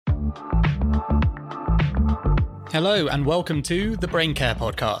Hello and welcome to the Brain Care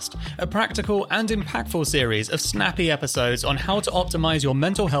Podcast, a practical and impactful series of snappy episodes on how to optimize your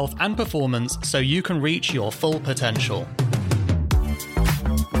mental health and performance so you can reach your full potential.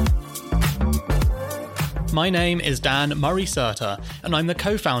 My name is Dan Murray-Serter, and I'm the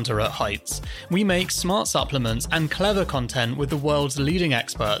co-founder at Heights. We make smart supplements and clever content with the world's leading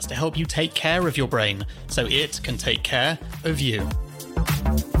experts to help you take care of your brain so it can take care of you.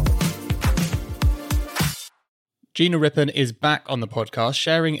 Gina Rippon is back on the podcast,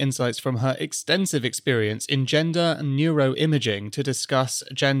 sharing insights from her extensive experience in gender neuroimaging to discuss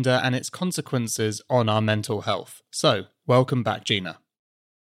gender and its consequences on our mental health. So, welcome back, Gina.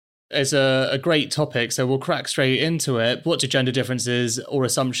 It's a great topic, so we'll crack straight into it. What do gender differences or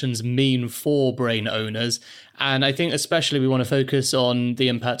assumptions mean for brain owners? And I think especially we want to focus on the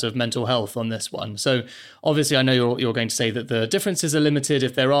impact of mental health on this one. So obviously I know you're going to say that the differences are limited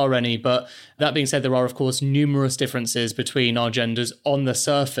if there are any, but that being said, there are of course numerous differences between our genders on the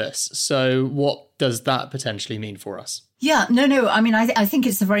surface. So what does that potentially mean for us? Yeah, no. I mean, I think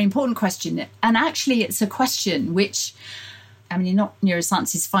it's a very important question. And actually it's a question which, I mean, not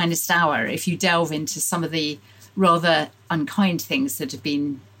neuroscience's finest hour if you delve into some of the rather unkind things that have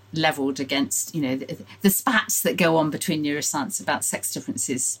been levelled against, the spats that go on between neuroscience about sex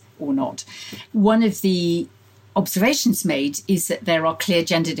differences or not. One of the observations made is that there are clear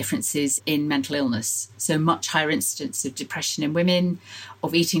gender differences in mental illness. So much higher incidence of depression in women,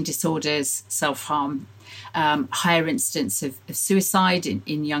 of eating disorders, self-harm, higher incidence of suicide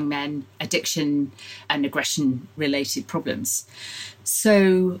in young men, addiction and aggression-related problems.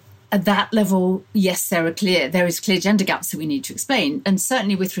 So at that level, yes, there is clear gender gaps that we need to explain. And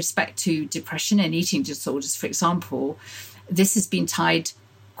certainly with respect to depression and eating disorders, for example, this has been tied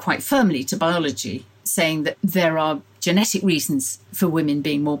quite firmly to biology, saying that there are genetic reasons for women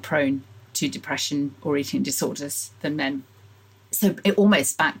being more prone to depression or eating disorders than men. So it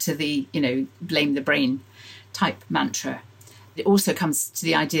almost back to the, blame the brain type mantra. It also comes to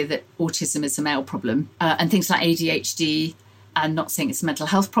the idea that autism is a male problem and things like ADHD, and not saying it's a mental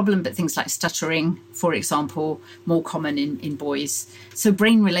health problem, but things like stuttering, for example, more common in boys. So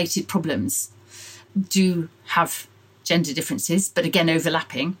brain-related problems do have gender differences, but again,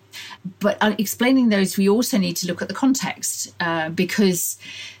 overlapping. But explaining those, we also need to look at the context because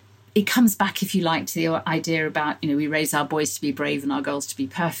it comes back, if you like, to the idea about, we raise our boys to be brave and our girls to be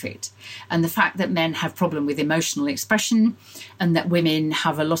perfect. And the fact that men have problem with emotional expression and that women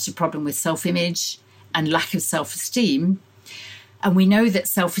have a lot of problem with self-image and lack of self-esteem. And we know that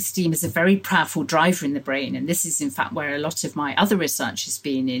self-esteem is a very powerful driver in the brain. And this is, in fact, where a lot of my other research has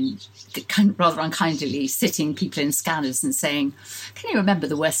been in, rather unkindly, sitting people in scanners and saying, can you remember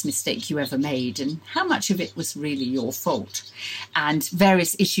the worst mistake you ever made? And how much of it was really your fault? And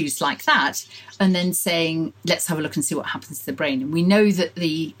various issues like that. And then saying, let's have a look and see what happens to the brain. And we know that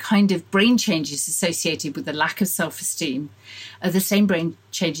the kind of brain changes associated with the lack of self-esteem are the same brain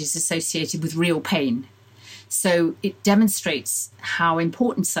changes associated with real pain. So it demonstrates how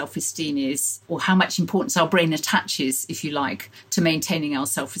important self-esteem is, or how much importance our brain attaches, if you like, to maintaining our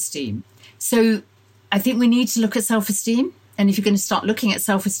self-esteem. So I think we need to look at self-esteem. And if you're going to start looking at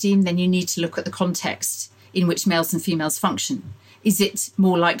self-esteem, then you need to look at the context in which males and females function. Is it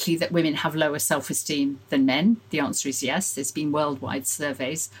more likely that women have lower self-esteem than men? The answer is yes. There's been worldwide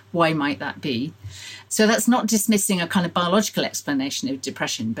surveys. Why might that be? So that's not dismissing a kind of biological explanation of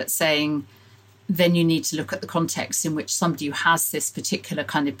depression, but saying, then you need to look at the context in which somebody who has this particular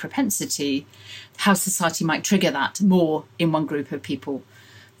kind of propensity, how society might trigger that more in one group of people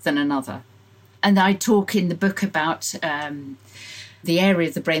than another. And I talk in the book about the area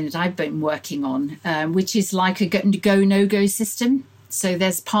of the brain that I've been working on, which is like a go, no-go system. So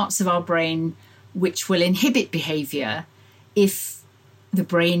there's parts of our brain which will inhibit behaviour if the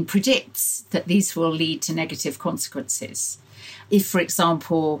brain predicts that these will lead to negative consequences. If, for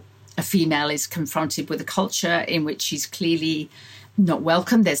example, a female is confronted with a culture in which she's clearly not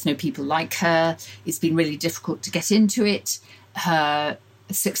welcome, there's no people like her, it's been really difficult to get into it, her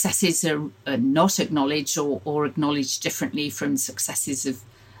successes are not acknowledged or acknowledged differently from successes of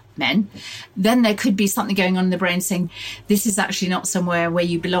men, then there could be something going on in the brain saying, this is actually not somewhere where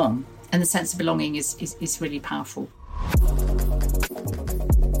you belong. And the sense of belonging is really powerful.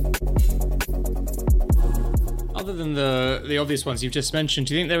 Other than the obvious ones you've just mentioned,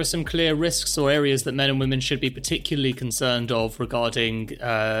 do you think there are some clear risks or areas that men and women should be particularly concerned of regarding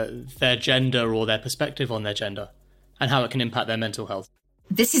their gender or their perspective on their gender and how it can impact their mental health?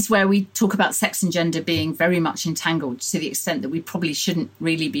 This is where we talk about sex and gender being very much entangled to the extent that we probably shouldn't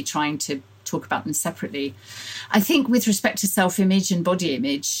really be trying to talk about them separately. I think with respect to self-image and body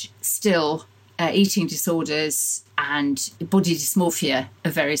image, still eating disorders and body dysmorphia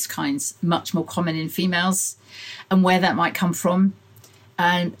of various kinds, much more common in females, and where that might come from.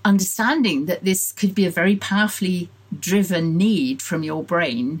 And understanding that this could be a very powerfully driven need from your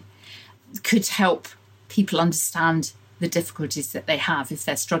brain could help people understand the difficulties that they have if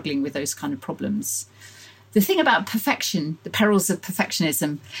they're struggling with those kind of problems. The thing about perfection, the perils of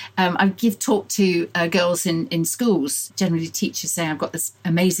perfectionism, I give talk to girls in schools. Generally, teachers say, I've got this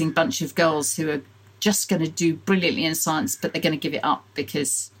amazing bunch of girls who are just going to do brilliantly in science, but they're going to give it up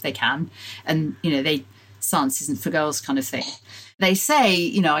because they can. And, science isn't for girls kind of thing. They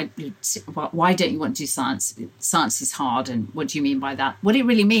say, why don't you want to do science? Science is hard. And what do you mean by that? What it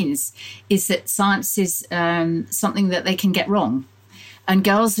really means is that science is something that they can get wrong. And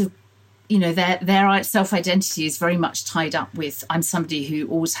girls have, their self-identity is very much tied up with, I'm somebody who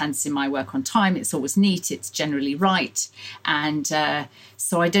always hands in my work on time. It's always neat. It's generally right. And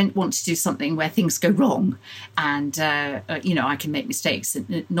so I don't want to do something where things go wrong. And, I can make mistakes,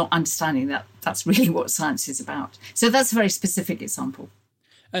 and not understanding that that's really what science is about. So that's a very specific example.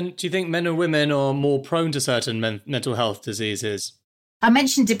 And do you think men and women are more prone to certain mental health diseases? I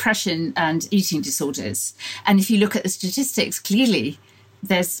mentioned depression and eating disorders. And if you look at the statistics, clearly,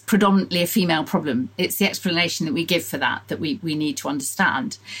 there's predominantly a female problem. It's the explanation that we give for that we need to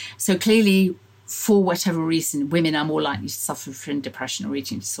understand. So clearly, for whatever reason, women are more likely to suffer from depression or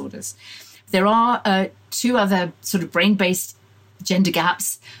eating disorders. There are two other sort of brain-based gender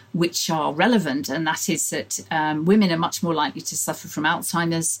gaps which are relevant, and that is that women are much more likely to suffer from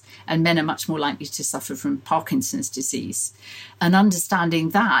Alzheimer's and men are much more likely to suffer from Parkinson's disease. And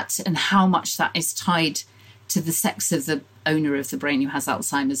understanding that and how much that is tied to the sex of the owner of the brain who has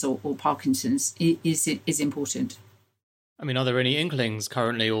Alzheimer's or Parkinson's is important. I mean, are there any inklings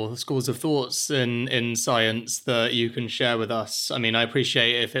currently or schools of thoughts in science that you can share with us? I mean, I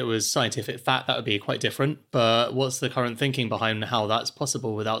appreciate if it was scientific fact, that would be quite different. But what's the current thinking behind how that's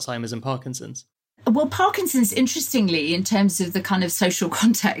possible with Alzheimer's and Parkinson's? Well, Parkinson's, interestingly, in terms of the kind of social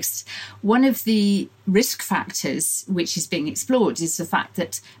context, one of the risk factors which is being explored is the fact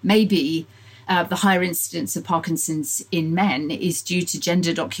that maybe the higher incidence of Parkinson's in men is due to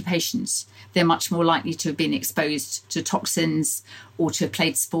gendered occupations. They're much more likely to have been exposed to toxins or to have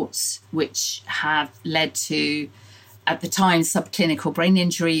played sports which have led to, at the time, subclinical brain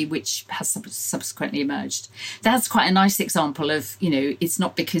injury, which has subsequently emerged. That's quite a nice example of, it's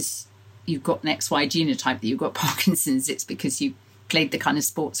not because you've got an XY genotype that you've got Parkinson's, it's because you played the kind of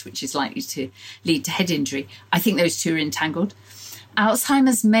sports which is likely to lead to head injury. I think those two are entangled.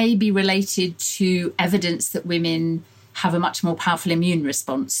 Alzheimer's may be related to evidence that women have a much more powerful immune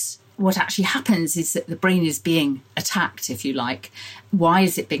response. What actually happens is that the brain is being attacked, if you like. Why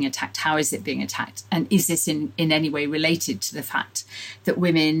is it being attacked? How is it being attacked? And is this in any way related to the fact that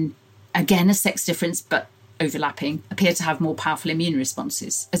women, again, a sex difference, but overlapping, appear to have more powerful immune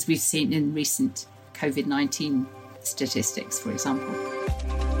responses, as we've seen in recent COVID-19 statistics, for example?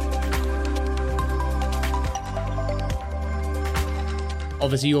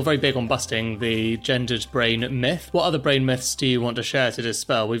 Obviously, you're very big on busting the gendered brain myth. What other brain myths do you want to share to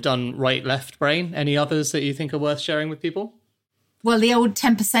dispel? We've done right-left brain. Any others that you think are worth sharing with people? Well, the old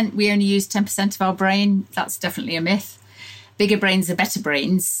 10%, we only use 10% of our brain. That's definitely a myth. Bigger brains are better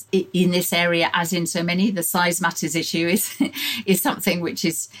brains in this area, as in so many. The size matters issue is something which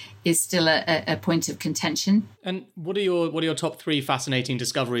is still a point of contention. And what are your top three fascinating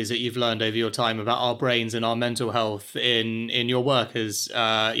discoveries that you've learned over your time about our brains and our mental health in your work as,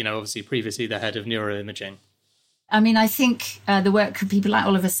 obviously previously the head of neuroimaging? I mean, I think the work of people like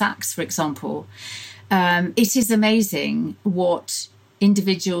Oliver Sacks, for example, it is amazing what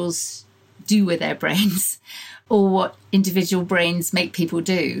individuals do with their brains or what individual brains make people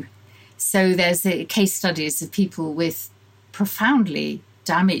do. So there's case studies of people with profoundly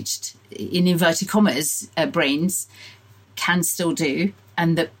damaged, in inverted commas, brains can still do,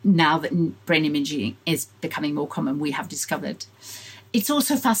 and that now that brain imaging is becoming more common, we have discovered. It's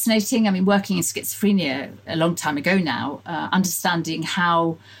also fascinating, I mean, working in schizophrenia a long time ago now, understanding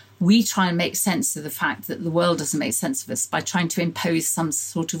how we try and make sense of the fact that the world doesn't make sense of us by trying to impose some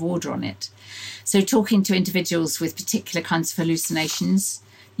sort of order on it. So talking to individuals with particular kinds of hallucinations,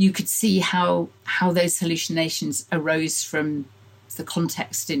 you could see how those hallucinations arose from the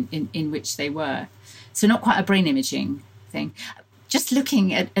context in which they were. So not quite a brain imaging thing. Just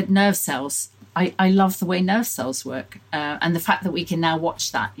looking at nerve cells, I love the way nerve cells work and the fact that we can now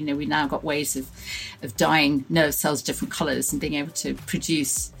watch that. We've now got ways of dyeing nerve cells different colours and being able to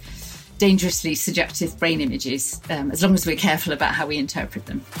produce dangerously suggestive brain images, as long as we're careful about how we interpret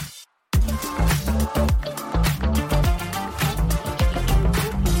them.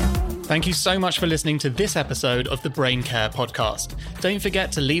 Thank you so much for listening to this episode of the Brain Care Podcast. Don't forget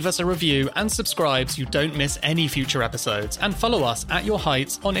to leave us a review and subscribe so you don't miss any future episodes, and follow us at Your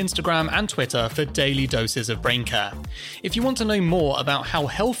Heights on Instagram and Twitter for daily doses of brain care. If you want to know more about how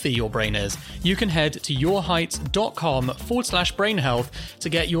healthy your brain is, you can head to yourheights.com/brain health to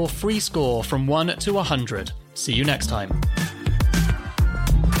get your free score from 1 to 100. See you next time.